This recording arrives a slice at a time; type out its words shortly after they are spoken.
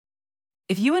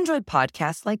If you enjoyed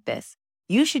podcasts like this,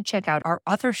 you should check out our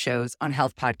other shows on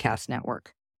Health Podcast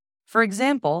Network. For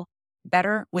example,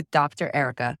 Better with Dr.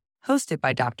 Erica, hosted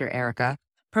by Dr. Erica,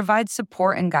 provides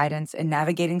support and guidance in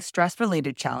navigating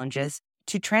stress-related challenges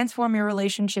to transform your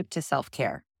relationship to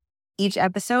self-care. Each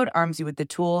episode arms you with the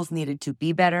tools needed to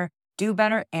be better, do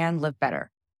better, and live better.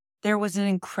 There was an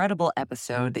incredible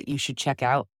episode that you should check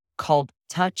out called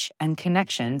Touch and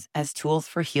Connections as Tools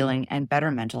for Healing and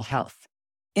Better Mental Health.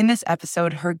 In this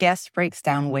episode, her guest breaks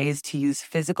down ways to use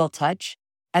physical touch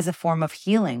as a form of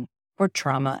healing for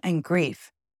trauma and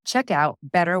grief. Check out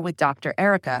Better with Dr.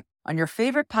 Erica on your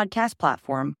favorite podcast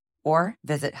platform or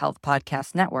visit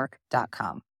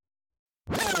healthpodcastnetwork.com.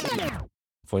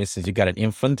 For instance, you got an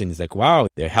infant and it's like, wow,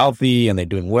 they're healthy and they're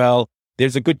doing well.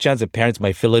 There's a good chance that parents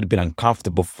might feel a little bit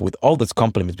uncomfortable with all those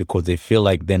compliments because they feel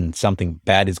like then something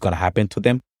bad is going to happen to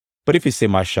them. But if you say,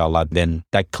 mashallah, then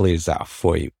that clears out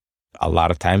for you. A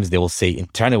lot of times they will say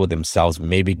internally with themselves,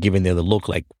 maybe giving them the look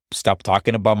like, stop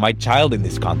talking about my child in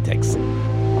this context.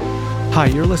 Hi,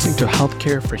 you're listening to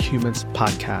Healthcare for Humans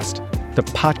podcast, the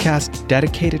podcast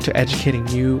dedicated to educating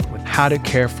you with how to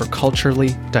care for culturally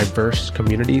diverse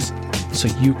communities so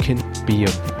you can be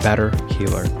a better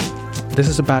healer. This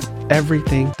is about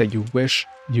everything that you wish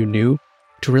you knew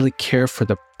to really care for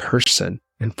the person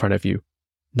in front of you,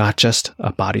 not just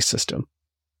a body system.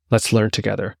 Let's learn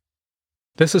together.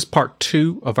 This is part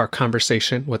 2 of our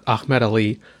conversation with Ahmed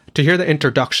Ali. To hear the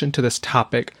introduction to this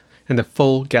topic and the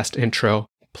full guest intro,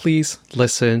 please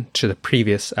listen to the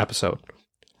previous episode.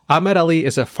 Ahmed Ali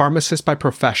is a pharmacist by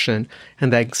profession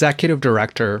and the executive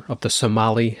director of the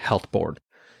Somali Health Board.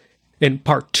 In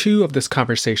part 2 of this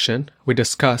conversation, we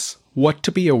discuss what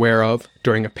to be aware of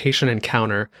during a patient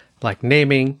encounter, like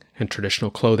naming and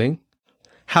traditional clothing,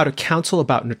 how to counsel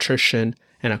about nutrition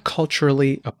in a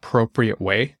culturally appropriate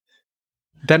way.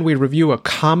 Then we review a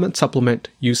common supplement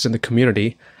used in the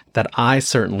community that I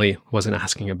certainly wasn't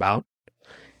asking about,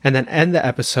 and then end the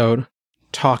episode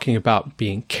talking about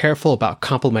being careful about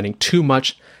complimenting too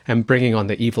much and bringing on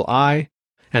the evil eye,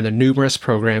 and the numerous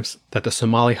programs that the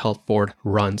Somali Health Board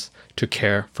runs to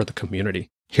care for the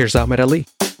community. Here's Ahmed Ali.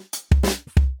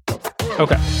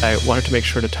 Okay, I wanted to make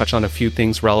sure to touch on a few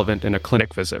things relevant in a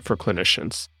clinic visit for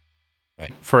clinicians.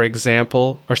 Right. For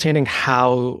example, understanding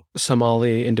how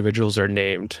Somali individuals are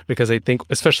named, because I think,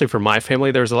 especially for my family,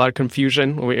 there was a lot of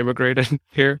confusion when we immigrated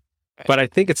here. Right. But I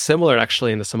think it's similar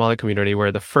actually in the Somali community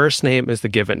where the first name is the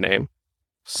given name.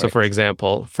 So for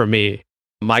example, for me,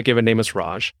 my given name is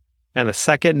Raj. And the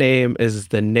second name is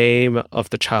the name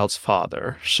of the child's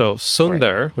father. So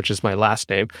Sundar, which is my last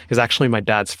name, is actually my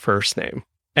dad's first name.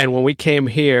 And when we came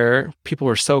here, people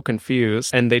were so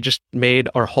confused and they just made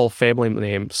our whole family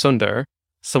name Sundar.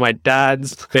 So my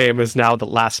dad's name is now the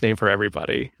last name for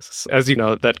everybody. As you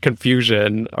know, that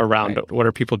confusion around what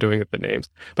are people doing with the names.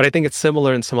 But I think it's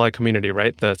similar in Somali community,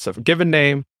 right? That's a given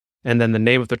name and then the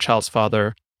name of the child's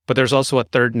father. But there's also a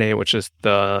third name, which is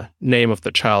the name of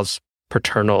the child's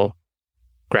paternal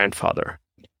grandfather.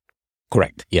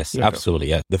 Correct. Yes, absolutely.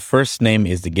 Yeah. The first name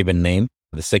is the given name.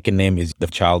 The second name is the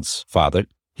child's father.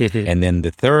 And then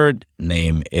the third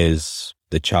name is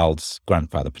the child's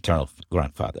grandfather, paternal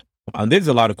grandfather. And there's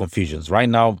a lot of confusions. Right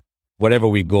now, wherever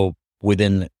we go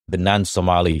within the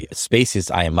non-Somali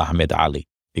spaces, I am Ahmed Ali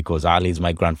because Ali is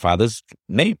my grandfather's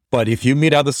name. But if you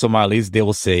meet other Somalis, they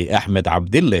will say Ahmed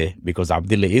Abdillah because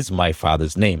Abdillah is my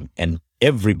father's name. And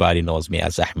everybody knows me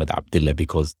as Ahmed Abdillah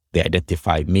because they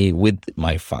identify me with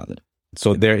my father.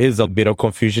 So there is a bit of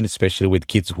confusion, especially with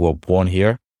kids who are born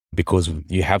here, because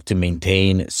you have to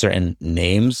maintain certain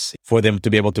names for them to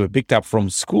be able to be picked up from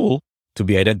school, to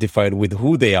be identified with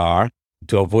who they are,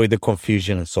 to avoid the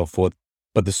confusion and so forth.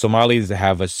 But the Somalis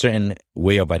have a certain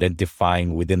way of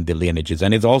identifying within the lineages.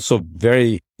 And it's also a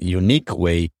very unique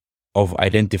way of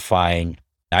identifying.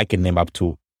 I can name up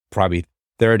to probably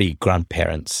 30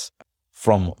 grandparents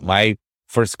from my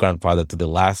first grandfather to the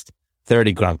last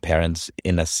 30 grandparents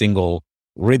in a single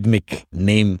rhythmic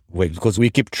name way, because we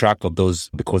keep track of those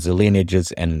because the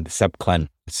lineages and the sub-clan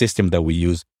system that we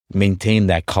use maintain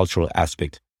that cultural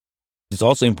aspect. It's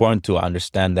also important to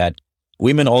understand that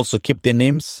women also keep their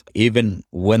names even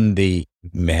when they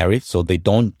marry, so they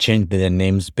don't change their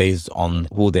names based on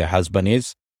who their husband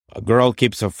is. A girl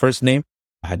keeps her first name,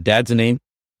 her dad's name,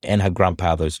 and her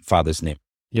grandfather's father's name.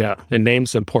 Yeah, and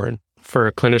name's important for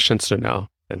clinicians to know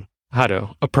and how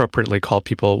to appropriately call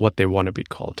people what they want to be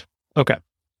called. Okay.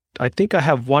 I think I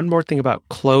have one more thing about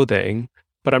clothing,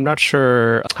 but I'm not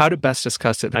sure how to best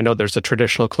discuss it. I know there's a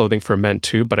traditional clothing for men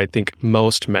too, but I think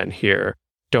most men here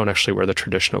don't actually wear the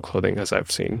traditional clothing as I've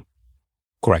seen.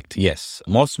 Correct. Yes.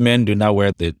 Most men do not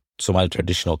wear the Somali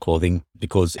traditional clothing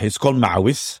because it's called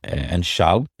ma'awis and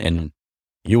shal, and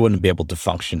you wouldn't be able to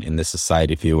function in this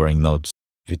society if you're wearing those.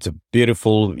 It's a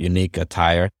beautiful, unique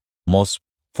attire. Most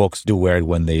folks do wear it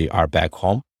when they are back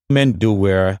home. Men do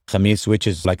wear khamis, which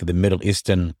is like the Middle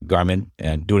Eastern garment,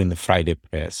 during the Friday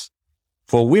prayers.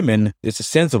 For women, there's a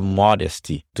sense of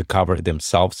modesty to cover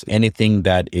themselves. Anything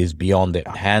that is beyond the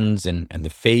hands and the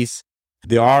face.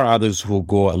 There are others who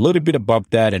go a little bit above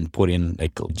that and put in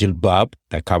like a jilbab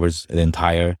that covers the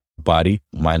entire body,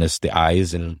 minus the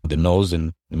eyes and the nose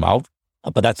and the mouth.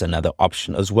 But that's another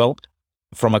option as well.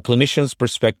 From a clinician's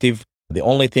perspective, the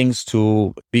only things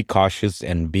to be cautious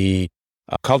and be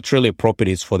culturally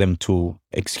appropriate is for them to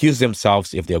excuse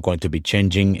themselves if they're going to be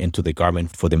changing into the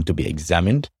garment for them to be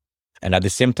examined. And at the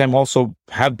same time, also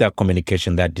have that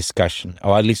communication, that discussion,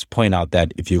 or at least point out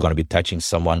that if you're going to be touching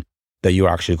someone, that you're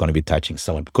actually going to be touching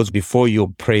someone. Because before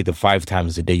you pray the 5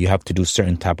 times a day, you have to do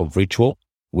certain type of ritual,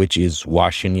 which is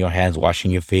washing your hands, washing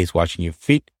your face, washing your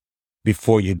feet.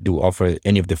 Before you do offer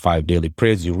any of the 5 daily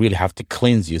prayers, you really have to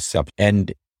cleanse yourself.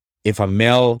 And if a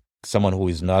male, someone who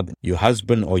is not your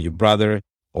husband or your brother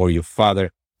or your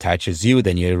father touches you,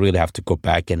 then you really have to go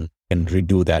back and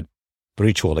redo that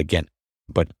ritual again.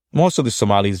 But most of the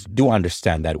Somalis do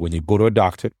understand that when you go to a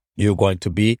doctor, you're going to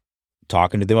be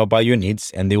talking to them about your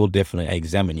needs, and they will definitely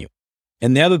examine you.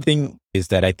 And the other thing is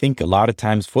that I think a lot of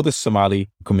times for the Somali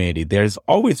community, there's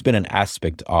always been an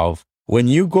aspect of when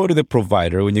you go to the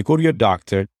provider, when you go to your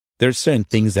doctor, there's certain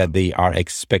things that they are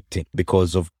expecting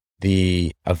because of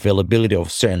the availability of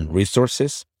certain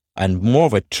resources and more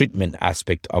of a treatment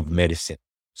aspect of medicine.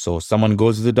 So someone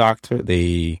goes to the doctor,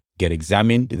 they get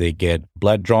examined, they get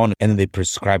blood drawn, and they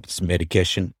prescribe this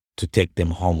medication to take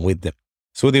them home with them.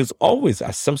 So there's always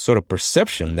some sort of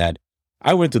perception that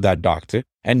I went to that doctor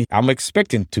and I'm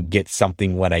expecting to get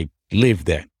something when I live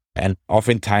there. And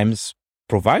oftentimes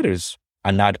providers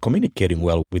are not communicating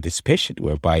well with this patient,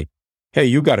 whereby, hey,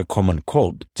 you got a common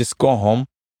cold. Just go home,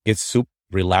 get soup,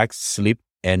 relax, sleep,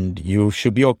 and you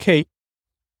should be okay.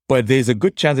 But there's a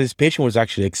good chance this patient was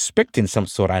actually expecting some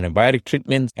sort of antibiotic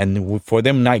treatment. And for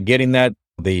them not getting that,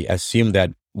 they assume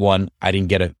that, one, I didn't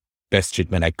get a best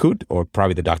treatment I could, or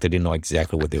probably the doctor didn't know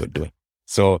exactly what they were doing.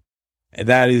 So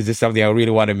that is just something I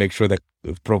really want to make sure that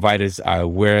providers are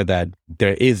aware that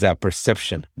there is a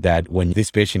perception that when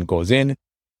this patient goes in,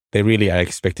 they really are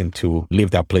expecting to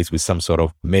leave that place with some sort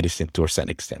of medicine to a certain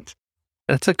extent.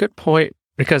 That's a good point,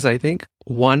 because I think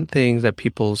one thing that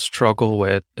people struggle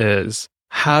with is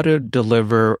how to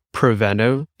deliver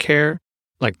preventive care,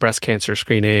 like breast cancer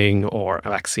screening or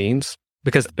vaccines.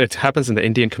 Because it happens in the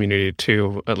Indian community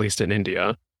too, at least in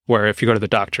India, where if you go to the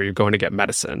doctor, you're going to get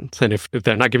medicine. And if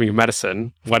they're not giving you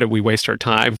medicine, why did we waste our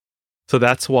time? So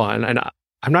that's one. And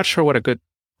I'm not sure what a good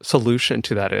solution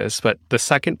to that is. But the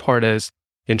second part is,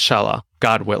 inshallah,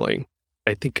 God willing.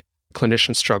 I think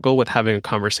clinicians struggle with having a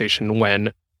conversation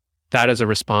when that is a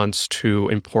response to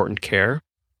important care.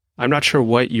 I'm not sure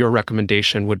what your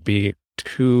recommendation would be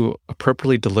to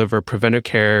appropriately deliver preventive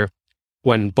care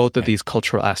when both of these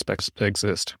cultural aspects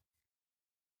exist.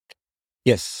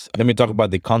 Yes. Let me talk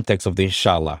about the context of the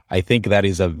inshallah. I think that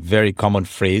is a very common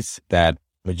phrase that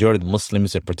majority of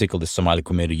Muslims, and particularly the Somali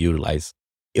community, utilize.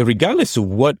 Regardless of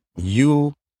what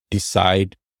you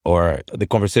decide or the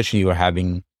conversation you are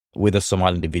having with a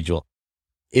Somali individual,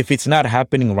 if it's not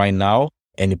happening right now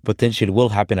and it potentially will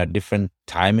happen at a different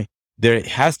time, there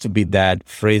has to be that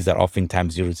phrase that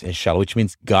oftentimes uses inshallah, which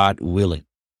means God willing.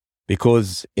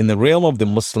 Because in the realm of the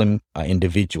Muslim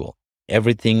individual,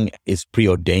 everything is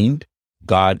preordained.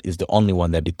 God is the only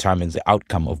one that determines the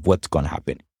outcome of what's going to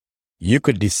happen. You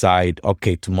could decide,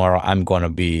 okay, tomorrow I'm going to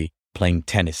be playing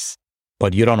tennis,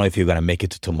 but you don't know if you're going to make it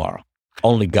to tomorrow.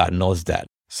 Only God knows that.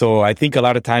 So I think a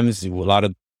lot of times, a lot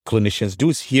of clinicians do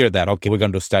hear that, okay, we're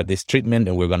going to start this treatment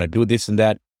and we're going to do this and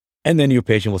that. And then your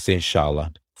patient will say,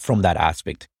 inshallah, from that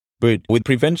aspect. But with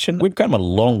prevention, we've come a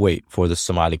long way for the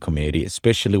Somali community,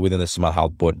 especially within the Somali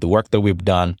Health Board. The work that we've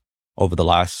done over the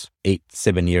last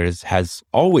 8-7 years has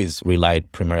always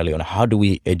relied primarily on how do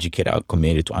we educate our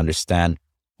community to understand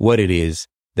what it is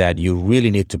that you really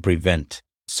need to prevent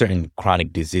certain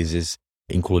chronic diseases,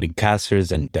 including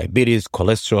cancers and diabetes,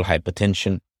 cholesterol,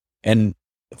 hypertension. And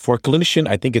for a clinician,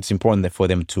 I think it's important for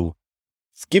them to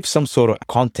give some sort of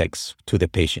context to the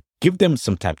patient. Give them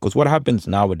some time, because what happens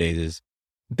nowadays is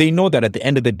they know that at the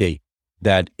end of the day,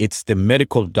 that it's the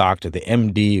medical doctor, the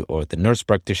MD or the nurse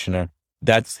practitioner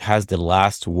that has the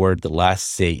last word, the last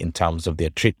say in terms of their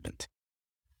treatment.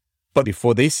 But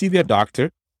before they see their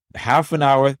doctor, half an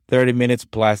hour, 30 minutes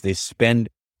plus, they spend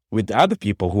with other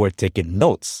people who are taking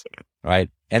notes, right?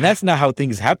 And that's not how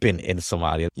things happen in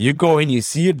Somalia. You go in, you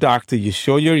see a doctor, you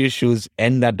show your issues,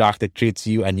 and that doctor treats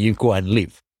you, and you go and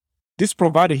leave. This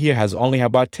provider here has only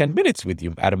about 10 minutes with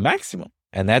you at a maximum.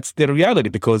 And that's the reality,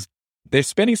 because they're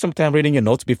spending some time reading your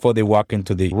notes before they walk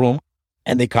into the room,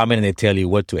 and they come in and they tell you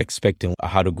what to expect and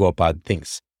how to go about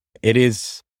things. It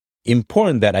is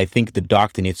important that I think the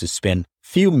doctor needs to spend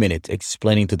few minutes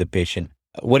explaining to the patient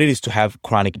what it is to have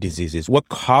chronic diseases, what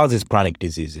causes chronic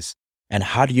diseases, and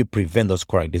how do you prevent those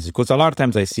chronic diseases? Because a lot of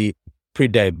times I see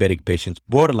pre-diabetic patients,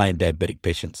 borderline diabetic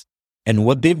patients, and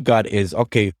what they've got is,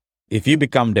 okay, if you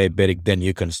become diabetic, then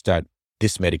you can start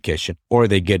this medication. Or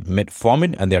they get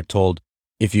metformin and they're told,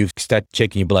 if you start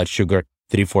checking your blood sugar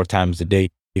 3-4 times a day,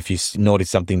 if you notice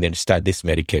something, then start this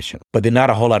medication. But then not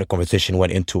a whole lot of conversation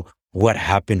went into what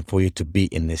happened for you to be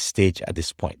in this stage at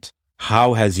this point.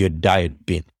 How has your diet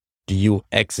been? Do you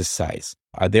exercise?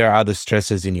 Are there other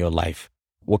stresses in your life?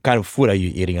 What kind of food are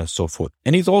you eating and so forth?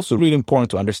 And it's also really important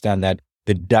to understand that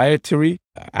the dietary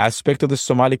aspect of the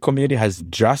Somali community has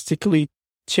drastically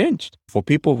changed. For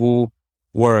people who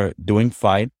were doing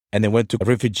fine and they went to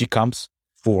refugee camps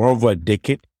for over a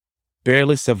decade,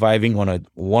 barely surviving on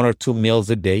 1 or 2 meals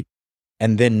a day.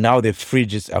 And then now their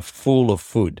fridges are full of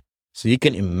food. So you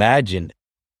can imagine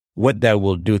what that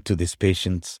will do to these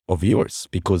patients of yours,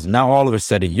 because now all of a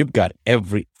sudden you've got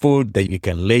every food that you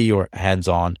can lay your hands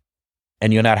on,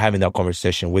 and you're not having that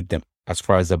conversation with them as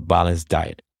far as a balanced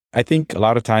diet. I think a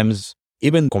lot of times,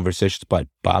 even conversations about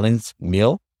balanced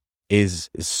meal is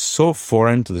so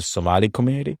foreign to the Somali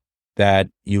community that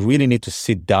you really need to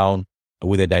sit down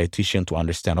with a dietitian to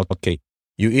understand, okay,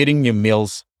 you're eating your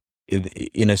meals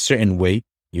in a certain way.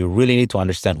 You really need to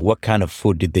understand what kind of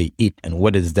food did they eat and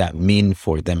what does that mean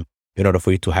for them in order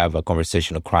for you to have a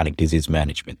conversation of chronic disease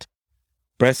management.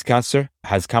 Breast cancer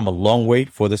has come a long way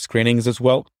for the screenings as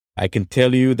well. I can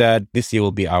tell you that this year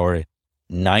will be our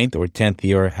 9th or 10th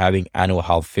year having annual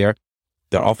health fair.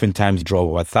 There oftentimes draw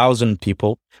 1,000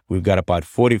 people. We've got about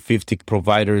 40, 50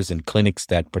 providers and clinics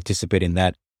that participate in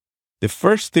that. The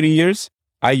first 3 years,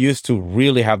 I used to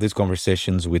really have these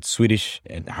conversations with Swedish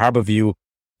and Harborview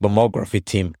mammography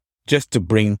team just to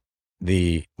bring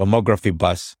the mammography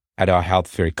bus at our health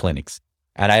fair clinics.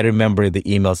 And I remember the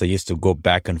emails I used to go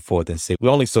back and forth and say, we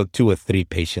only saw 2 or 3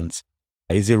 patients.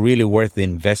 Is it really worth the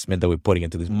investment that we're putting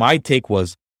into this? My take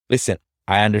was, listen,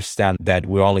 I understand that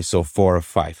we only saw 4 or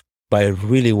 5, but I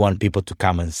really want people to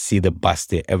come and see the bus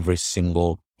there every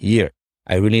single year.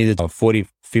 I really needed a 40,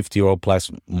 50-year-old plus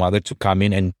mother to come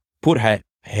in and put her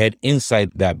head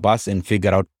inside that bus and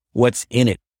figure out what's in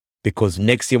it. Because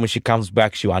next year when she comes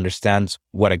back, she understands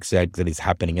what exactly is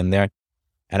happening in there.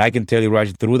 And I can tell you,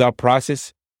 Raj, through that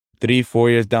process,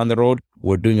 3-4 years down the road,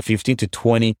 we're doing 15 to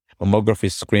 20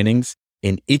 mammography screenings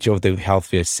in each of the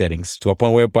healthcare settings to a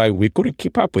point whereby we couldn't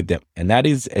keep up with them. And that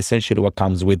is essentially what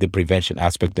comes with the prevention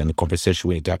aspect and the conversation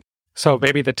we need to have. So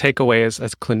maybe the takeaway is,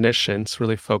 as clinicians,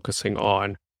 really focusing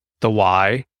on the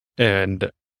why and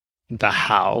the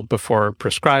how before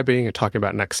prescribing and talking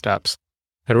about next steps.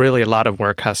 And really a lot of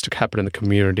work has to happen in the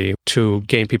community to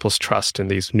gain people's trust in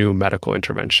these new medical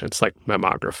interventions like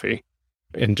mammography.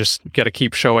 And just got to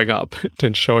keep showing up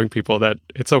and showing people that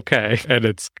it's okay and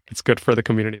it's good for the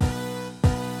community.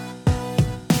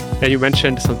 And you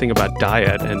mentioned something about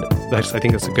diet, and I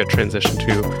think it's a good transition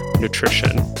to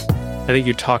nutrition. I think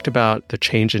you talked about the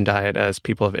change in diet as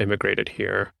people have immigrated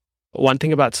here. One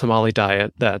thing about Somali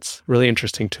diet that's really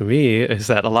interesting to me is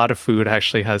that a lot of food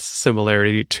actually has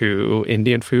similarity to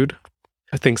Indian food.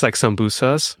 Things like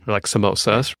sambusas or like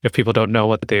samosas. If people don't know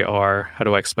what they are, how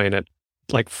do I explain it?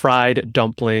 Like fried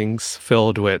dumplings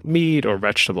filled with meat or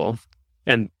vegetable.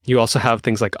 And you also have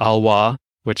things like alwa,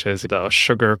 which is the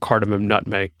sugar, cardamom,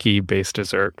 nutmeg, ghee-based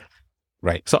dessert.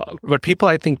 Right. So, but people,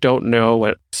 I think, don't know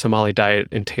what Somali diet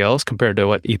entails compared to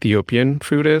what Ethiopian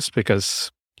food is,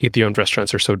 because Ethiopian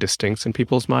restaurants are so distinct in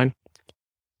people's mind.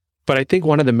 But I think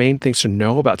one of the main things to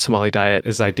know about Somali diet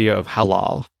is the idea of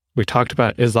halal. We talked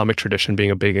about Islamic tradition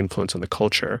being a big influence on the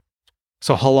culture.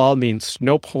 So halal means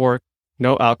no pork,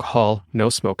 no alcohol, no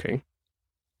smoking.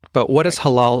 But what does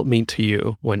halal mean to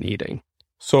you when eating?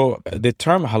 So the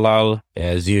term halal,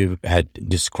 as you had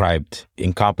described,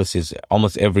 encompasses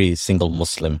almost every single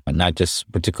Muslim, not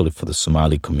just particularly for the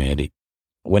Somali community.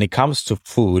 When it comes to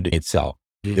food itself,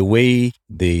 the way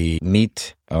the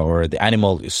meat or the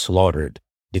animal is slaughtered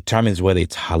determines whether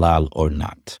it's halal or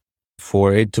not.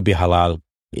 For it to be halal,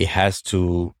 it has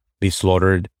to be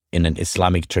slaughtered in an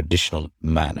Islamic traditional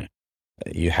manner.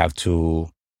 You have to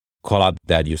call out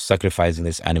that you're sacrificing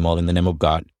this animal in the name of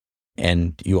God.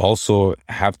 And you also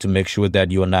have to make sure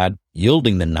that you're not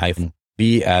yielding the knife and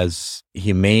be as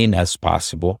humane as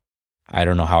possible. I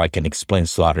don't know how I can explain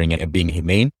slaughtering and being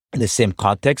humane in the same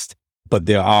context, but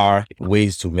there are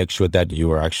ways to make sure that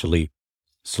you are actually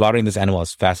slaughtering this animal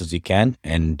as fast as you can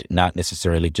and not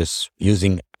necessarily just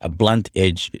using a blunt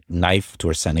edge knife to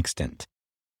a certain extent.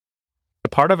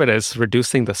 Part of it is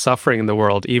reducing the suffering in the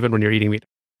world, even when you're eating meat.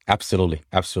 Absolutely.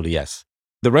 Absolutely. Yes.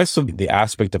 The rest of the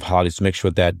aspect of halal is to make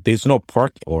sure that there's no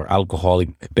pork or alcoholic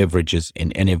beverages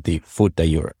in any of the food that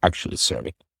you're actually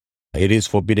serving. It is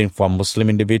forbidden for a Muslim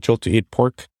individual to eat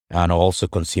pork and also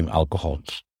consume alcohol.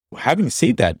 Having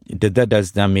said that, that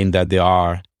does not mean that there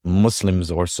are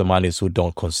Muslims or Somalis who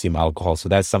don't consume alcohol. So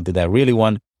that's something that I really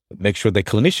want to make sure the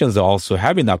clinicians are also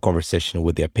having that conversation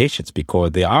with their patients,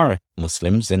 because there are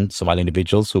Muslims and Somali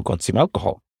individuals who consume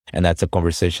alcohol. And that's a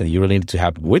conversation you really need to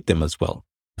have with them as well.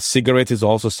 Cigarette is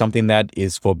also something that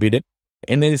is forbidden.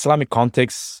 In the Islamic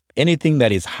context, anything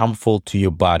that is harmful to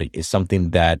your body is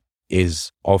something that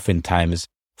is oftentimes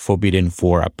forbidden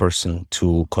for a person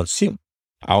to consume.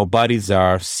 Our bodies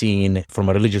are seen from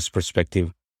a religious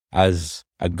perspective as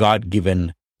a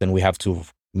God-given, then we have to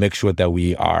make sure that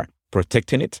we are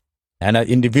protecting it. And an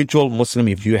individual Muslim,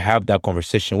 if you have that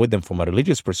conversation with them from a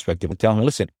religious perspective, and tell them,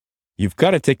 listen, you've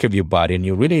got to take care of your body and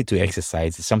you really need to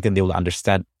exercise. It's something they will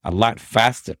understand a lot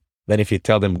faster than if you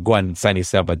tell them, go and sign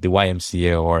yourself at the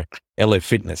YMCA or LA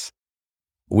Fitness.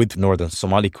 With Northern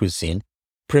Somali cuisine,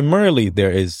 primarily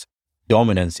there is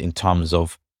dominance in terms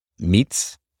of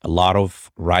meats, a lot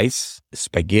of rice,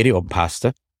 spaghetti or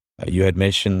pasta. You had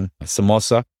mentioned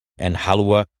samosa and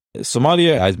halwa.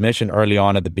 Somalia, as mentioned early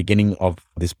on at the beginning of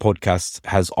this podcast,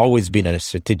 has always been a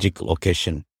strategic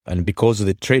location. And because of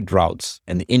the trade routes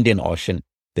and the Indian Ocean,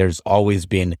 there's always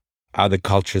been other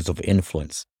cultures of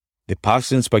influence. The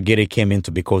pasta and spaghetti came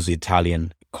into because of the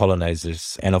Italian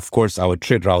colonizers. And of course, our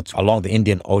trade routes along the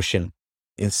Indian Ocean.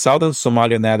 In southern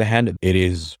Somalia, on the other hand, it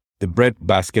is the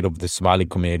breadbasket of the Somali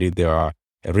community. There are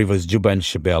rivers Juba and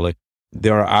Shabelle.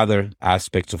 There are other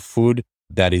aspects of food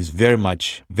that is very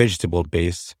much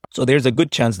vegetable-based. So there's a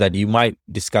good chance that you might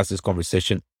discuss this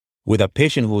conversation with a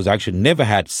patient who's actually never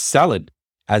had salad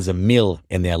as a meal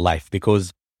in their life,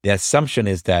 because the assumption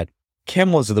is that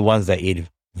camels are the ones that eat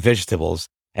vegetables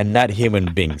and not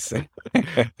human beings.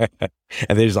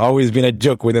 And there's always been a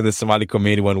joke within the Somali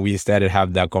community when we started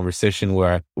having that conversation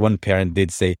where one parent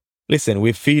did say, listen,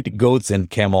 we feed goats and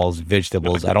camels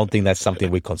vegetables. I don't think that's something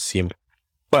we consume.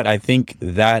 But I think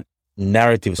that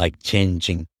narrative is like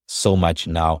changing so much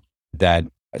now that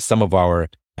some of our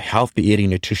healthy eating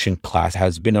nutrition class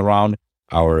has been around.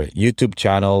 Our YouTube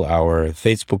channel, our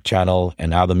Facebook channel,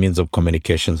 and other means of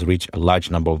communications reach a large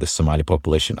number of the Somali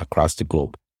population across the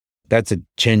globe. That's a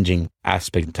changing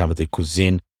aspect in terms of the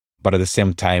cuisine. But at the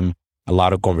same time, a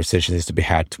lot of conversation needs to be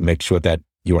had to make sure that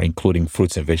you are including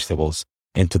fruits and vegetables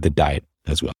into the diet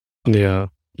as well. Yeah.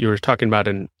 You were talking about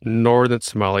in northern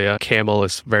Somalia, camel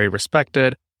is very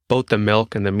respected, both the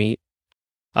milk and the meat.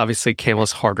 Obviously, camel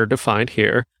is harder to find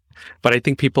here, but I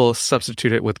think people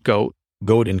substitute it with goat.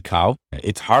 Goat and cow.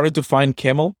 It's harder to find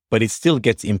camel, but it still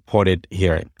gets imported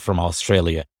here from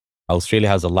Australia. Australia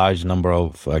has a large number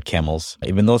of camels,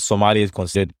 even though Somalia is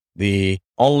considered the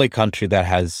only country that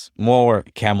has more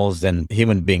camels than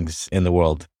human beings in the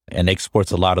world and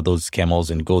exports a lot of those camels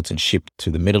and goats and sheep to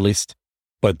the Middle East.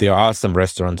 But there are some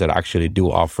restaurants that actually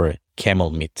do offer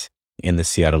camel meat in the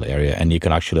Seattle area, and you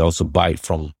can actually also buy it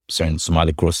from certain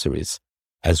Somali groceries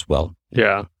as well.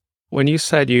 Yeah. When you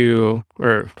said you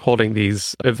were holding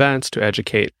these events to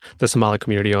educate the Somali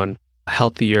community on a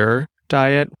healthier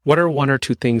diet, what are one or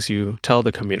two things you tell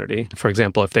the community? For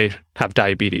example, if they have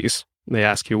diabetes, they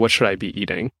ask you, what should I be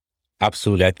eating?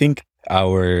 Absolutely. I think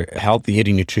our healthy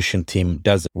eating nutrition team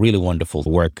does really wonderful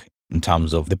work in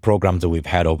terms of the programs that we've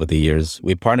had over the years.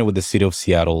 We partner with the City of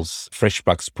Seattle's Fresh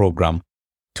Bucks program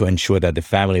to ensure that the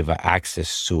family have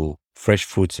access to fresh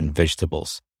fruits and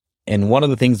vegetables. And one of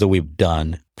the things that we've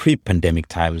done pre-pandemic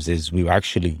times is we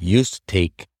actually used to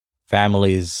take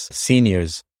families,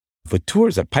 seniors, for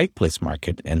tours at Pike Place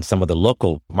Market and some of the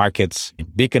local markets in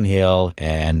Beacon Hill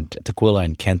and Tukwila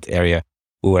and Kent area.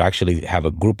 We would actually have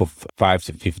a group of 5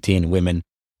 to 15 women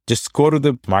just go to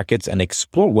the markets and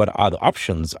explore what other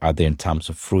options are there in terms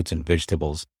of fruits and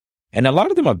vegetables. And a lot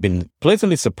of them have been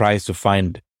pleasantly surprised to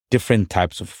find different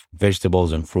types of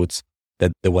vegetables and fruits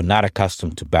that they were not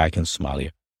accustomed to back in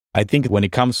Somalia. I think when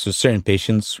it comes to certain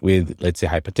patients with, let's say,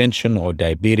 hypertension or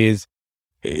diabetes,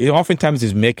 it oftentimes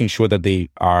is making sure that they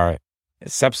are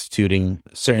substituting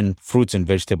certain fruits and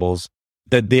vegetables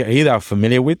that they either are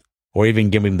familiar with or even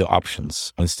giving the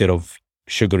options instead of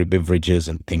sugary beverages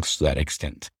and things to that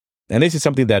extent. And this is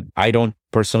something that I don't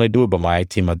personally do, but my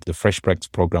team at the Fresh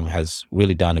Breakfast program has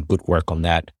really done a good work on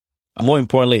that. More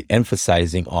importantly,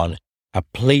 emphasizing on a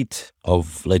plate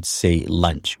of, let's say,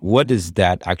 lunch, what does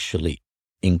that actually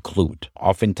include?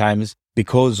 Oftentimes,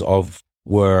 because of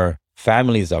where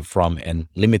families are from and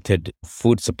limited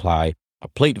food supply, a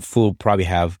plate of food probably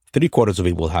have 3/4 of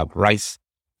it will have rice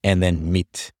and then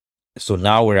meat. So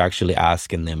now we're actually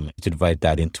asking them to divide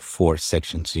that into 4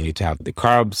 sections. You need to have the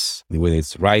carbs, whether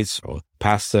it's rice or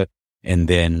pasta, and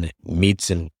then meats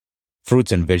and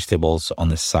fruits and vegetables on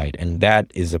the side. And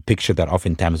that is a picture that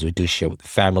oftentimes we do share with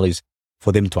families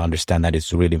for them to understand that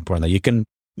it's really important that you can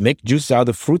make juice out of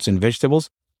the fruits and vegetables,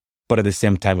 but at the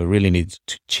same time, we really need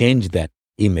to change that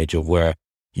image of where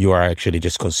you are actually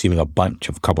just consuming a bunch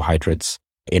of carbohydrates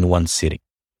in one sitting.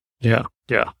 Yeah.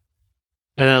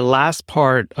 And the last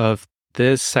part of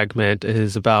this segment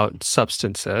is about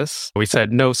substances. We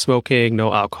said no smoking,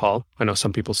 no alcohol. I know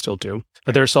some people still do.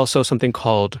 But there's also something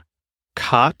called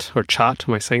khat or chat.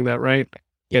 Am I saying that right?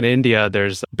 In India,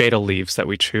 there's betel leaves that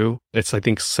we chew. It's, I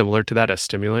think, similar to that as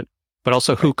stimulant, but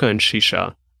also hookah and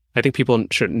shisha. I think people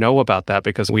should know about that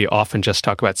because we often just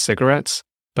talk about cigarettes,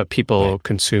 but people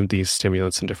consume these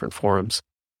stimulants in different forms.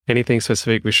 Anything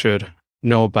specific we should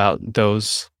know about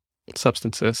those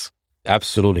substances?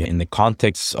 Absolutely. In the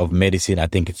context of medicine, I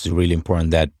think it's really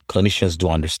important that clinicians do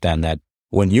understand that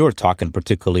when you're talking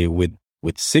particularly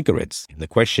with cigarettes, in the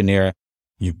questionnaire,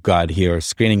 you've got here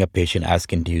screening a patient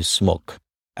asking, do you smoke?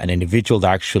 An individual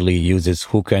that actually uses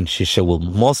hookah and shisha will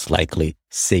most likely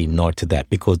say no to that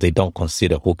because they don't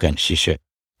consider hookah and shisha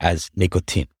as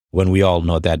nicotine, when we all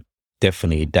know that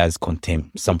definitely it does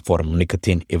contain some form of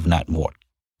nicotine, if not more.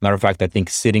 Matter of fact, I think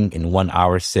sitting in 1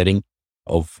 hour setting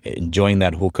of enjoying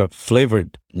that hookah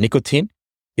flavored nicotine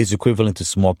is equivalent to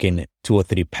smoking 2 or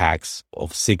 3 packs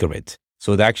of cigarettes.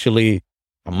 So it's actually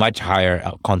a much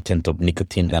higher content of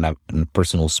nicotine than a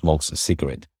person who smokes a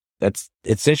cigarette. That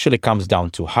essentially comes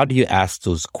down to how do you ask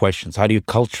those questions? How do you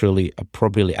culturally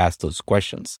appropriately ask those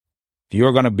questions? If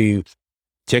you're going to be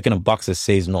checking a box that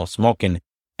says no smoking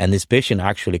and this patient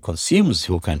actually consumes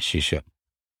hookah and shisha,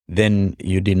 then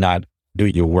you did not do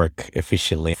your work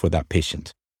efficiently for that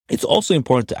patient. It's also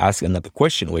important to ask another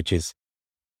question, which is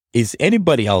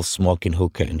anybody else smoking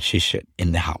hookah and shisha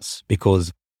in the house?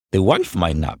 Because the wife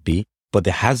might not be, but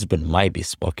the husband might be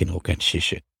smoking hookah and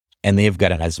shisha, and they've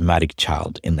got an asthmatic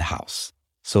child in the house.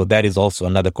 So that is also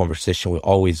another conversation we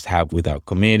always have with our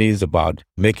communities about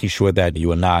making sure that you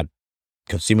are not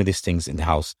consuming these things in the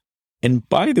house. And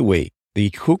by the way,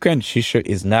 the hookah and shisha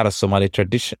is not a Somali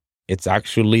tradition. It's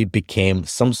actually became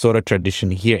some sort of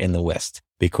tradition here in the West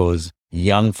because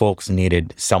young folks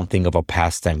needed something of a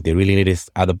pastime. They really needed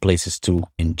other places to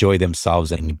enjoy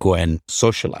themselves and go and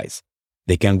socialize.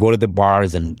 They can go to the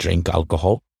bars and drink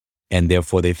alcohol, and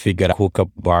therefore they figured hookah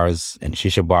bars and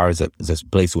shisha bars as a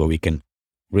place where we can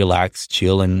relax,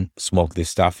 chill, and smoke this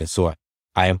stuff. And so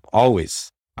I am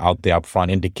always out there up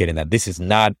front indicating that this is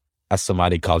not a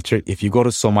Somali culture. If you go to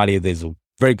Somalia, there's a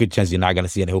very good chance you're not going to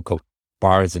see any hookah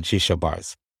bars and shisha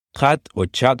bars. Khat or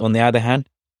chat, on the other hand,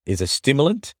 is a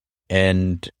stimulant,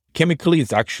 and chemically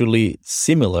it's actually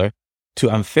similar to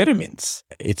amphetamines.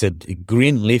 It's a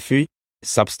green leafy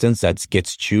substance that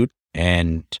gets chewed,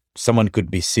 and someone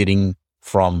could be sitting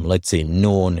from, let's say,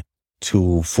 noon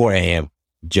to 4 a.m.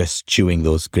 just chewing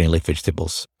those green leaf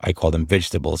vegetables. I call them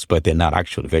vegetables, but they're not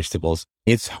actual vegetables.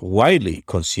 It's widely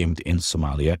consumed in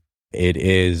Somalia. It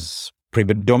is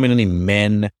predominantly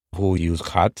men who use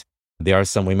khat. There are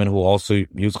some women who also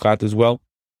use khat as well.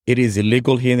 It is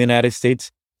illegal here in the United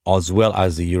States, as well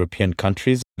as the European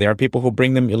countries. There are people who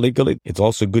bring them illegally. It's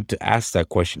also good to ask that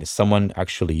question. Is someone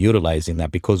actually utilizing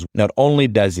that? Because not only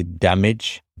does it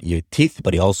damage your teeth,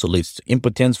 but it also leads to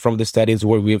impotence from the studies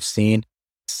where we have seen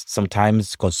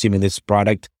sometimes consuming this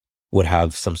product would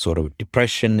have some sort of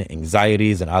depression,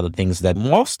 anxieties, and other things that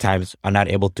most times are not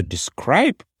able to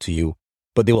describe to you,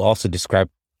 but they will also describe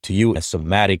to you a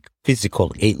somatic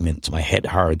physical ailment. My head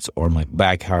hurts, or my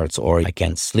back hurts, or I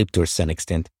can't sleep to a certain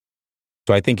extent.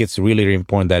 So I think it's really, really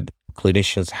important that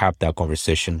clinicians have that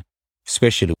conversation,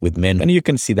 especially with men. And you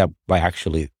can see that by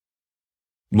actually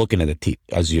looking at the teeth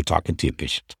as you're talking to your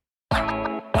patient.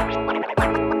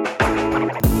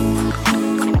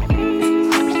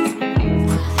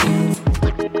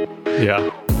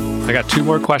 Yeah. I got 2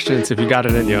 more questions if you got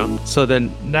it in you. So the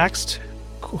next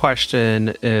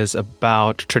question is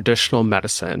about traditional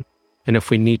medicine and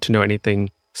if we need to know anything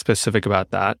specific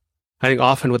about that. I think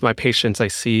often with my patients, I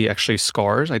see actually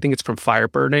scars. I think it's from fire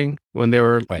burning when they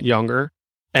were younger.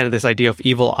 And this idea of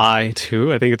evil eye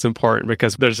too. I think it's important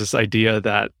because there's this idea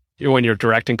that when you're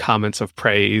directing comments of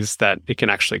praise, that it can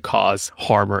actually cause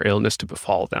harm or illness to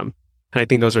befall them. And I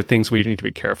think those are things we need to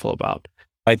be careful about.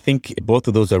 I think both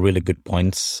of those are really good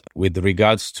points. With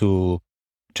regards to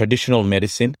traditional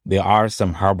medicine, there are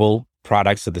some herbal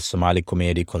products that the Somali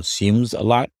community consumes a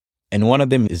lot. And one of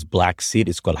them is black seed.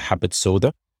 It's called habbat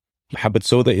soda. Habbat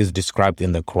soda is described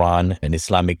in the Quran and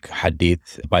Islamic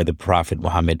hadith by the Prophet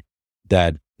Muhammad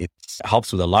that it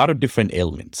helps with a lot of different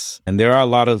ailments. And there are a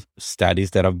lot of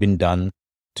studies that have been done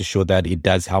to show that it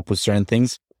does help with certain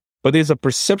things. But there's a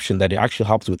perception that it actually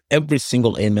helps with every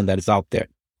single ailment that is out there.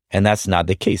 And that's not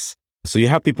the case. So you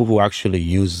have people who actually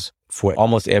use for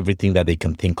almost everything that they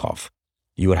can think of.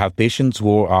 You would have patients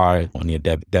who are on your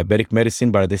diabetic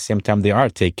medicine, but at the same time, they are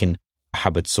taking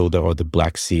habbat soda or the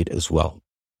black seed as well.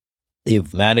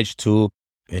 They've managed to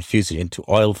infuse it into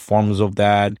oil forms of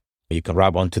that. You can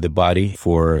rub onto the body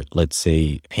for, let's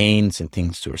say, pains and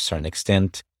things to a certain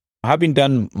extent. Having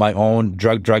done my own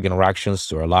drug-drug interactions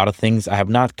to a lot of things, I have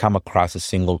not come across a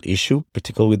single issue,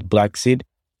 particularly with black seed,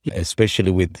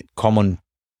 especially with common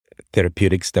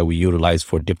therapeutics that we utilize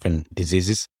for different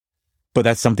diseases. But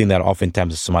that's something that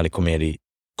oftentimes the Somali community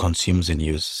consumes and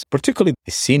uses. Particularly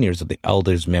the seniors or the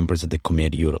elders, members of the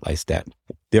community utilize that.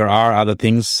 There are other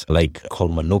things like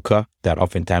called manuka that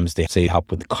oftentimes they say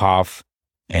help with cough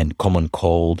and common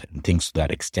cold and things to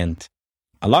that extent.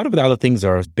 A lot of the other things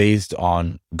are based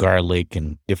on garlic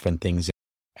and different things.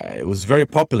 It was very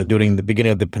popular during the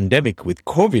beginning of the pandemic with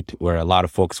COVID, where a lot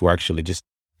of folks were actually just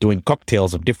doing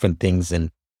cocktails of different things, and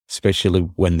especially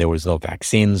when there was no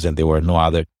vaccines and there were no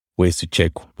other ways to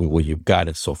check what you've got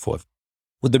and so forth.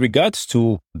 With regards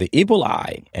to the evil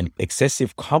eye and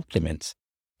excessive compliments,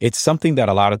 it's something that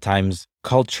a lot of times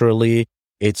culturally,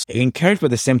 it's encouraged, but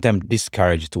at the same time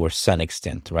discouraged to a certain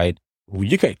extent, right?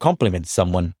 You can compliment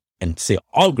someone and say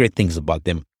all great things about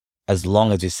them as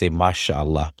long as you say,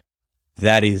 mashallah.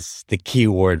 That is the key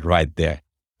word right there.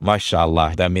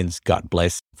 Mashallah. That means God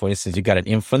bless. For instance, you got an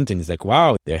infant and it's like,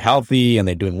 wow, they're healthy and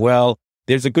they're doing well.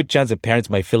 There's a good chance that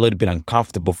parents might feel a little bit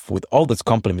uncomfortable with all those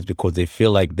compliments because they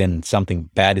feel like then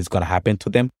something bad is going to happen to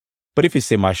them. But if you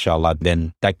say mashallah,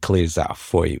 then that clears out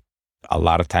for you. A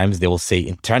lot of times they will say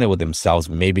internally with themselves,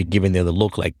 maybe giving them the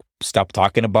look like, stop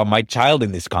talking about my child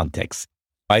in this context.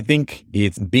 I think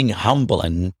it's being humble,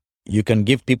 and you can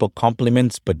give people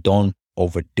compliments, but don't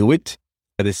overdo it.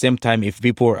 At the same time, if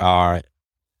people are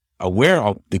aware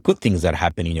of the good things that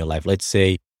happen in your life, let's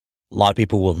say a lot of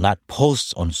people will not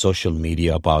post on social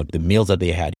media about the meals that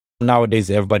they had. Nowadays,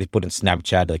 everybody put in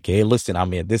Snapchat, like, hey, listen,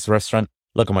 I'm at this restaurant,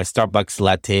 look at my Starbucks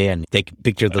latte and take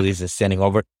pictures of this and sending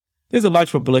over. There's a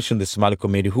large population in the Somali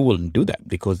community who wouldn't do that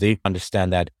because they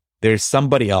understand that there's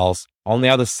somebody else on the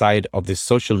other side of this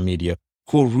social media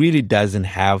who really doesn't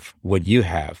have what you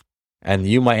have. And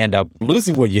you might end up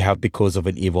losing what you have because of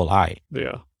an evil eye.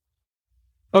 Yeah.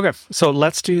 Okay, so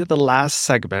let's do the last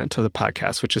segment of the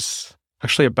podcast, which is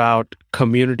actually about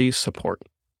community support.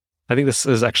 I think this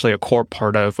is actually a core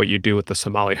part of what you do with the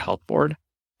Somali Health Board.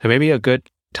 And maybe a good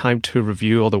time to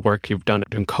review all the work you've done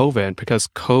during COVID, because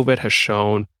COVID has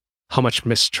shown how much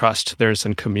mistrust there's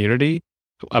in community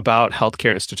about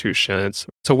healthcare institutions.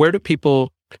 So where do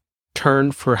people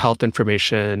turn for health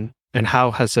information, and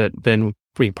how has it been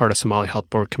being part of Somali Health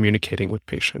Board communicating with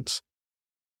patients?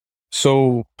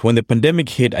 So when the pandemic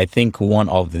hit, I think one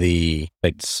of the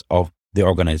aspects of the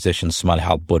organization Somali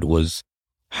Health Board was,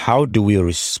 how do we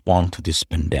respond to this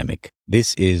pandemic?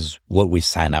 This is what we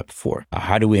sign up for.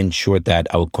 How do we ensure that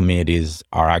our communities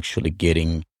are actually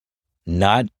getting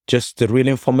not just the real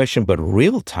information, but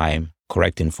real-time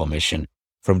correct information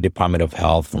from Department of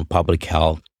Health, from public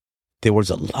health? There was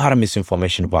a lot of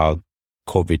misinformation about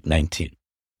COVID-19,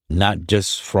 not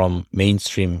just from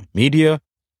mainstream media.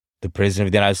 The President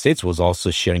of the United States was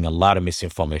also sharing a lot of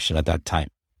misinformation at that time.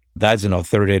 That's an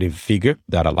authoritative figure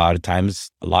that a lot of times,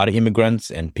 a lot of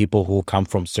immigrants and people who come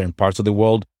from certain parts of the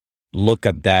world look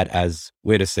at that as,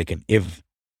 wait a second, if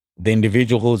the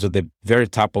individual who's at the very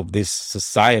top of this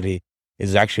society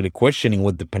is actually questioning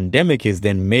what the pandemic is,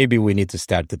 then maybe we need to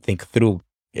start to think through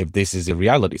if this is a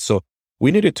reality. So we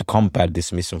needed to combat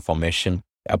this misinformation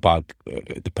about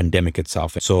the pandemic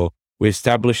itself. So we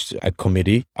established a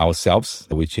committee ourselves,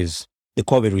 which is the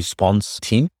COVID response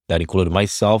team that included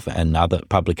myself and other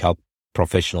public health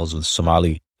professionals with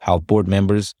Somali Health Board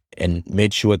members, and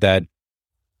made sure that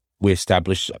we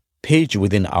established a page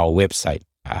within our website,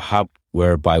 a hub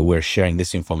whereby we're sharing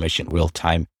this information real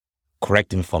time,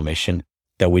 correct information,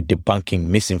 that we're debunking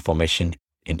misinformation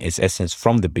in its essence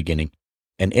from the beginning.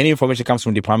 And any information comes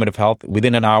from the Department of Health,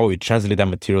 within an hour, we translate that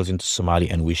materials into Somali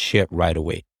and we share it right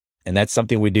away. And that's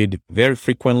something we did very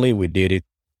frequently. We did it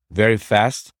very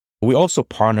fast. We also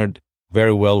partnered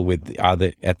very well with the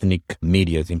other ethnic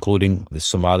medias, including the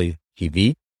Somali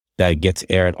TV that gets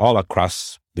aired all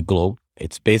across the globe.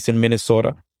 It's based in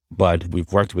Minnesota, but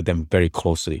we've worked with them very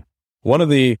closely. One of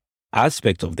the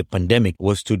aspects of the pandemic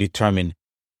was to determine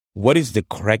what is the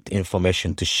correct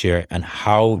information to share and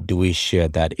how do we share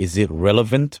that? Is it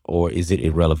relevant or is it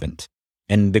irrelevant?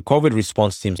 And the COVID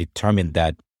response team determined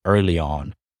that early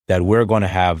on, that we're going to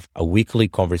have a weekly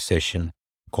conversation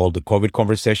called the COVID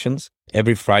Conversations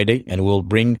every Friday, and we'll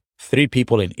bring 3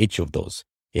 people in each of those.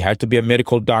 It had to be a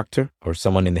medical doctor or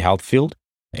someone in the health field,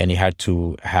 and you had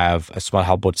to have a Somali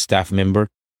Health Board staff member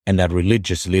and a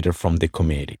religious leader from the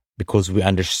community, because we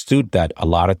understood that a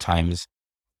lot of times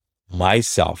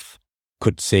myself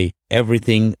could say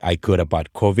everything I could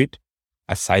about COVID.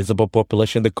 A sizable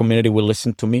population in the community will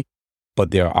listen to me,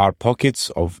 but there are pockets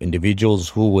of individuals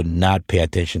who would not pay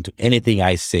attention to anything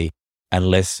I say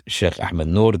unless Sheikh Ahmed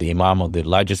Noor, the Imam of the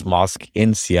largest mosque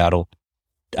in Seattle,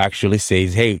 actually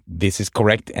says, hey, this is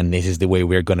correct and this is the way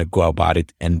we're going to go about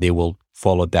it, and they will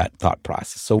follow that thought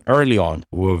process. So early on,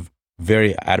 we were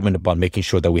very adamant about making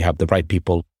sure that we have the right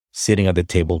people sitting at the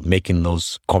table, making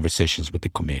those conversations with the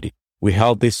community. We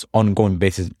held this ongoing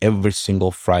basis every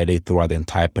single Friday throughout the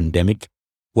entire pandemic.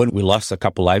 When we lost a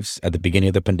couple lives at the beginning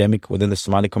of the pandemic within the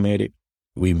Somali community,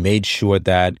 we made sure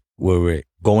that we were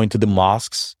going to the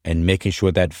mosques and making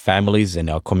sure that families and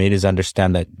our communities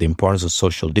understand that the importance of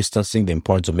social distancing, the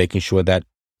importance of making sure that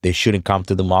they shouldn't come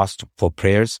to the mosque for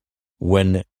prayers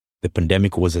when the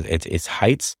pandemic was at its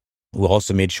heights. We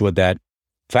also made sure that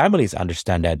families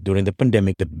understand that during the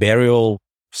pandemic, the burial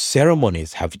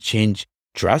ceremonies have changed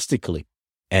drastically,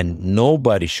 and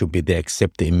nobody should be there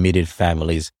except the immediate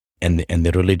families and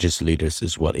the religious leaders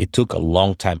as well. It took a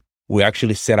long time. We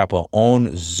actually set up our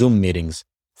own Zoom meetings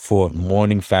for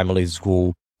mourning families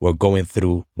who were going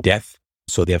through death,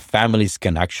 so their families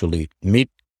can actually meet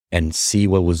and see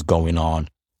what was going on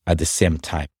at the same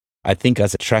time. I think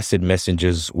as trusted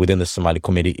messengers within the Somali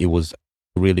community, it was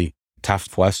really tough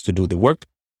for us to do the work,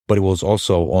 but it was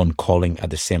also on calling at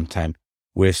the same time.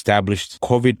 We established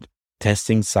COVID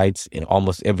testing sites in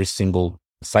almost every single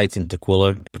site in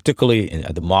Tequila, particularly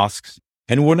at the mosques.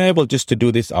 And we weren't able just to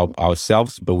do this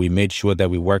ourselves, but we made sure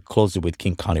that we worked closely with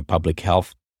King County Public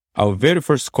Health. Our very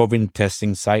first COVID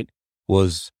testing site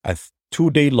was a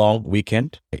 2-day long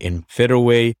weekend in Federal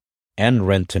Way and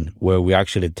Renton, where we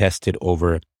actually tested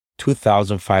over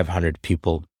 2,500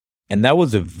 people. And that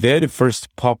was the very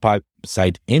first pop-up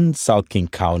site in South King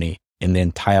County in the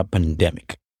entire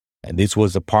pandemic. And this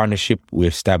was a partnership we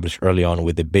established early on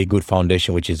with the Bay Good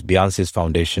Foundation, which is Beyonce's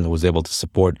foundation, was able to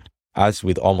support us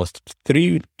with almost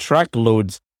 3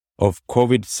 truckloads of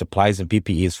COVID supplies and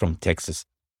PPEs from Texas,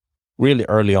 really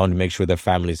early on to make sure that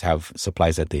families have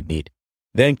supplies that they need.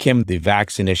 Then came the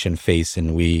vaccination phase,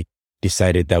 and we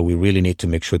decided that we really need to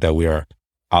make sure that we are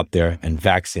out there and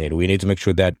vaccinated. We need to make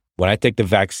sure that when I take the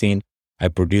vaccine, I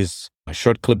produce a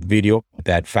short clip video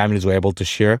that families were able to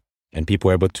share and people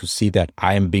were able to see that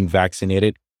I am being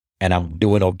vaccinated and I'm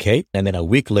doing okay. And then a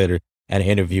week later, an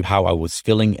interview, how I was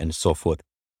feeling and so forth.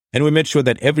 And we made sure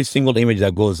that every single image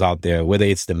that goes out there, whether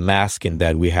it's the masking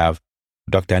that we have,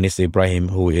 Dr. Anis Ibrahim,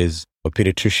 who is a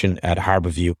pediatrician at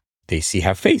Harborview, they see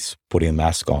her face putting a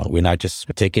mask on. We're not just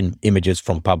taking images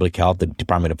from public health, the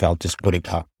Department of Health, just putting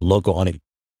a logo on it,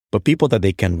 but people that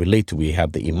they can relate to. We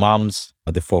have the imams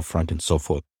at the forefront and so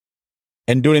forth.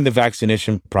 And during the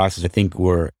vaccination process, I think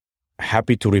we're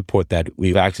happy to report that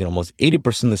we vaccinated almost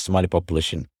 80% of the Somali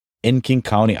population in King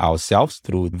County ourselves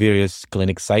through various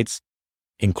clinic sites,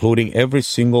 including every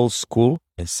single school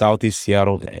in Southeast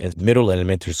Seattle and middle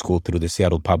elementary school through the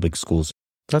Seattle Public Schools.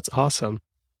 That's awesome.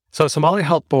 So Somali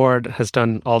Health Board has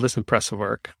done all this impressive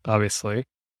work, obviously.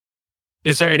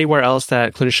 Is there anywhere else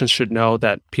that clinicians should know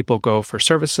that people go for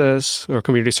services or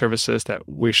community services that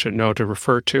we should know to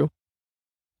refer to?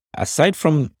 Aside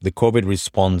from the COVID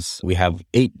response, we have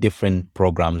 8 different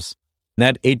programs.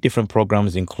 That 8 different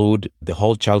programs include the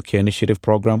Whole Child Care Initiative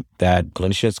program that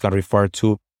clinicians can refer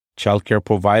to, childcare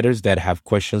providers that have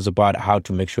questions about how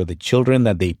to make sure the children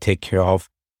that they take care of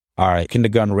are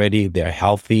kindergarten ready, they're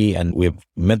healthy, and we have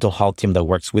a mental health team that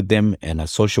works with them and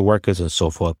social workers and so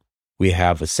forth. We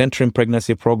have a centering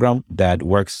pregnancy program that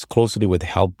works closely with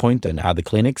HealthPoint and other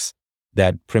clinics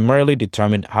that primarily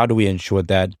determine how do we ensure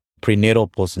that prenatal,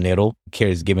 postnatal care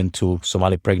is given to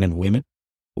Somali pregnant women.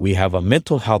 We have a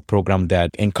mental health program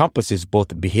that encompasses both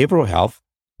behavioral health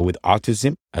with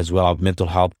autism as well as mental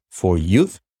health for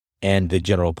youth and the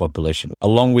general population.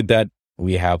 Along with that,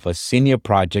 we have a senior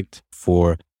project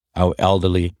for our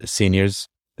elderly seniors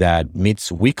that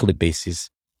meets weekly basis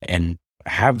and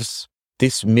has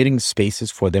these meeting spaces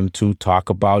for them to talk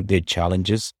about their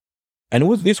challenges. And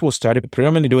this was started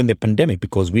primarily during the pandemic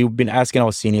because we've been asking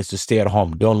our seniors to stay at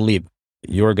home, don't leave.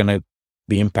 You're going to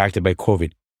be impacted by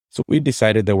COVID. So we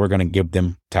decided that we're going to give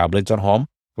them tablets at home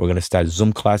We're going to start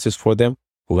Zoom classes for them.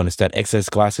 We're going to start exercise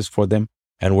classes for them.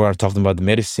 And we're talking about the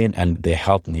medicine and their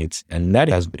health needs. And that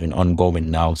has been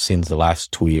ongoing now since the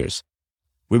last 2 years.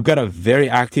 We've got a very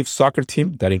active soccer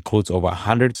team that includes over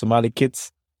 100 Somali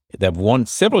kids that have won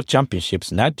several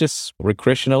championships, not just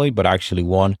recreationally, but actually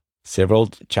won several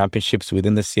championships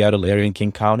within the Seattle area in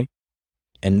King County.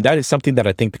 And that is something that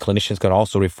I think the clinicians can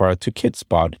also refer to kids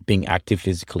about being active,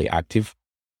 physically active.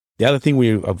 The other thing we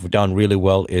have done really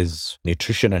well is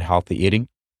nutrition and healthy eating.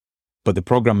 But the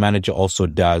program manager also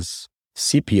does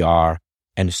CPR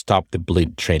and stop the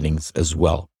bleed trainings as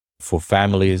well for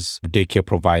families, daycare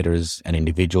providers, and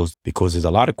individuals, because there's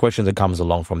a lot of questions that comes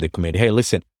along from the community. Hey,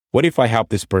 listen, what if I help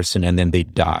this person and then they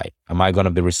die? Am I going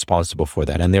to be responsible for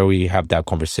that? And there we have that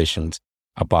conversations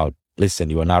about, listen,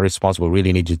 you are not responsible. We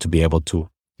really need you to be able to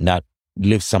not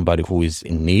leave somebody who is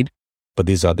in need, but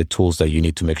these are the tools that you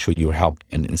need to make sure you help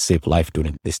and save life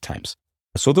during these times.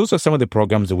 So those are some of the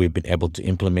programs that we've been able to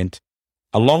implement.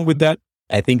 Along with that,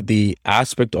 I think the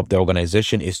aspect of the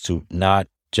organization is to not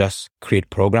just create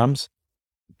programs,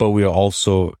 but we are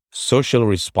also socially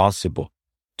responsible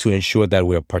to ensure that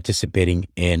we are participating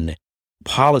in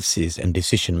policies and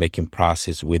decision-making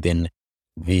process within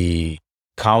the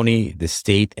county, the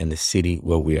state, and the city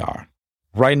where we are.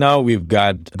 Right now, we've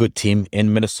got a good team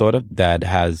in Minnesota that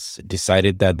has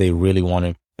decided that they really want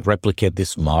to replicate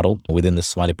this model within the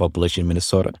Somali population in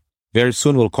Minnesota. Very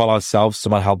soon, we'll call ourselves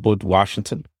Somali Health Board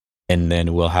Washington, and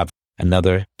then we'll have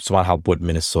another Somali Health Board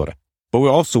Minnesota. But we're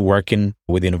also working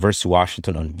with the University of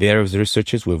Washington on various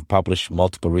researches. We've published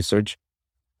multiple research.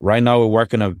 Right now, we're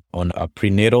working on a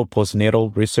prenatal,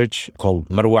 postnatal research called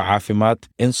Marwa Afimat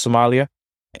in Somalia.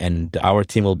 And our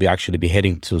team will actually be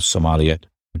heading to Somalia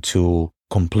to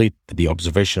complete the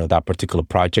observation of that particular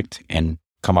project and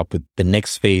come up with the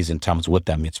next phase in terms of what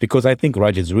that means. Because I think,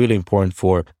 Raj, it's really important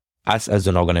for us as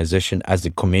an organization, as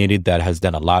a community that has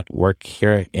done a lot of work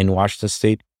here in Washington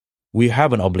State. We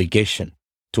have an obligation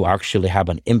to actually have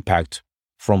an impact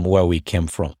from where we came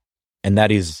from. And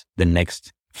that is the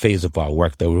next phase of our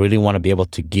work, that we really want to be able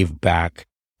to give back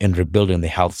in rebuilding the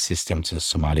health systems in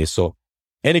Somalia. So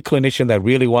any clinician that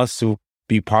really wants to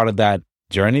be part of that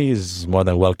journey is more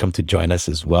than welcome to join us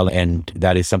as well. And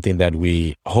that is something that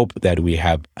we hope that we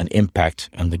have an impact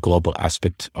on the global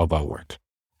aspect of our work.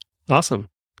 Awesome.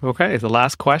 Okay. The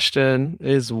last question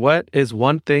is, what is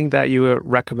one thing that you would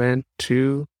recommend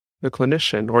to the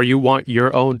clinician, or you want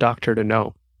your own doctor to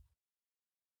know?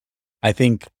 I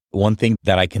think one thing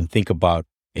that I can think about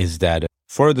is that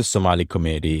for the Somali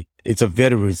community, it's a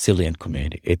very resilient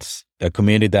community. It's a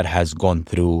community that has gone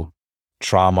through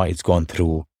trauma. It's gone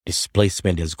through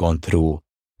displacement. It's gone through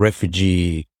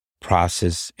refugee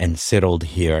process and settled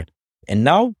here. And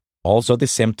now also at the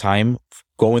same time,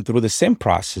 going through the same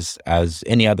process as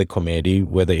any other community,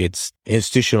 whether it's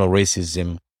institutional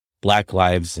racism, Black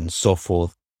lives, and so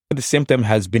forth. At the same time,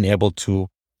 has been able to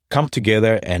come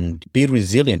together and be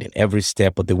resilient in every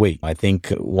step of the way. I think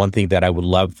one thing that I would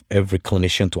love every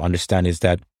clinician to understand is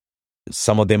that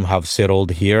some of them have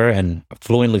settled here and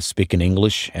fluently speaking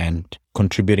English and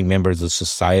contributing members of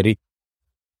society,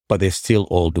 but they're still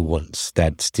all the ones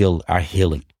that still are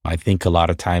healing. I think a lot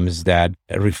of times that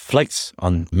reflects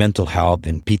on mental health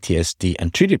and PTSD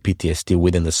and treated PTSD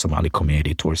within the Somali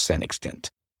community to a certain extent.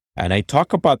 And I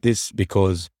talk about this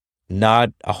because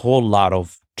not a whole lot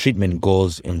of treatment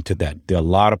goes into that. There are a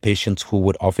lot of patients who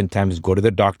would oftentimes go to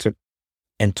the doctor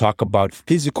and talk about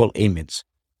physical ailments,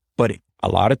 but a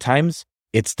lot of times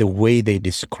it's the way they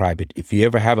describe it. If you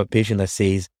ever have a patient that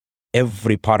says,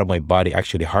 every part of my body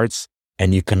actually hurts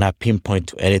and you cannot pinpoint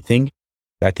to anything,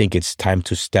 I think it's time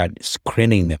to start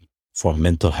screening them for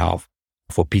mental health,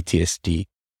 for PTSD,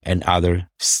 and other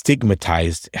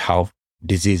stigmatized health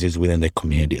diseases within the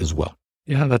community as well.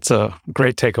 Yeah, that's a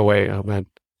great takeaway, Ahmed.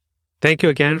 Thank you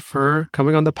again for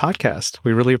coming on the podcast.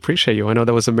 We really appreciate you. I know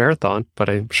that was a marathon, but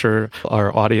I'm sure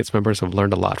our audience members have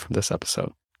learned a lot from this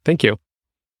episode. Thank you.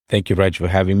 Thank you, Raj, for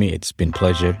having me. It's been a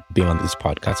pleasure being on this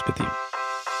podcast with you.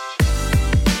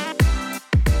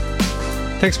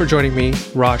 Thanks for joining me,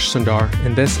 Raj Sundar,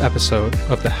 in this episode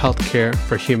of the Healthcare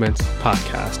for Humans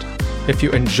podcast. If you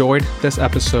enjoyed this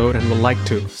episode and would like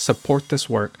to support this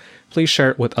work, please share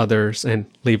it with others and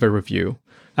leave a review.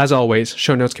 As always,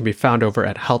 show notes can be found over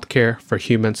at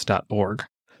healthcareforhumans.org.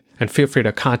 And feel free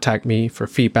to contact me for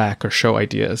feedback or show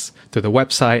ideas through the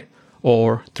website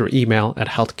or through email at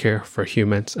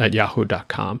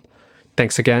healthcareforhumans@yahoo.com.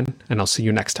 Thanks again, and I'll see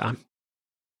you next time.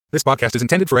 This podcast is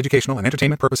intended for educational and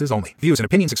entertainment purposes only. Views and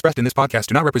opinions expressed in this podcast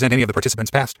do not represent any of the participants'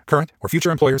 past, current, or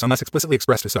future employers unless explicitly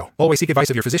expressed as so. Always seek advice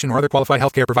of your physician or other qualified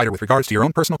healthcare provider with regards to your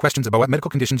own personal questions about what medical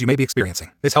conditions you may be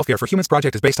experiencing. This Healthcare for Humans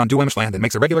project is based on Duwamish land and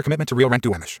makes a regular commitment to real rent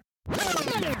Duwamish.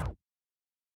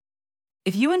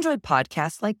 If you enjoyed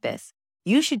podcasts like this,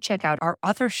 you should check out our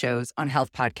other shows on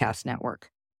Health Podcast Network.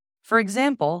 For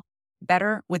example,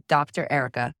 Better with Dr.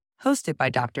 Erica, hosted by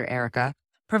Dr. Erica,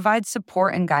 provides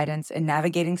support and guidance in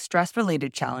navigating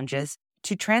stress-related challenges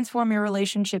to transform your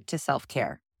relationship to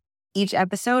self-care. Each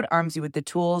episode arms you with the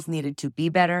tools needed to be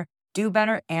better, do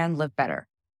better, and live better.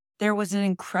 There was an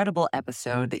incredible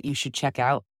episode that you should check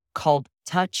out called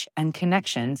Touch and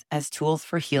Connections as Tools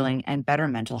for Healing and Better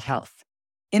Mental Health.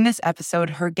 In this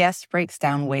episode, her guest breaks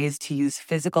down ways to use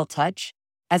physical touch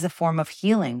as a form of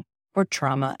healing for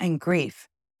trauma and grief.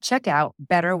 Check out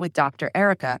Better with Dr.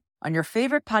 Erica on your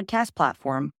favorite podcast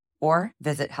platform or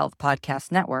visit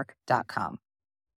healthpodcastnetwork.com.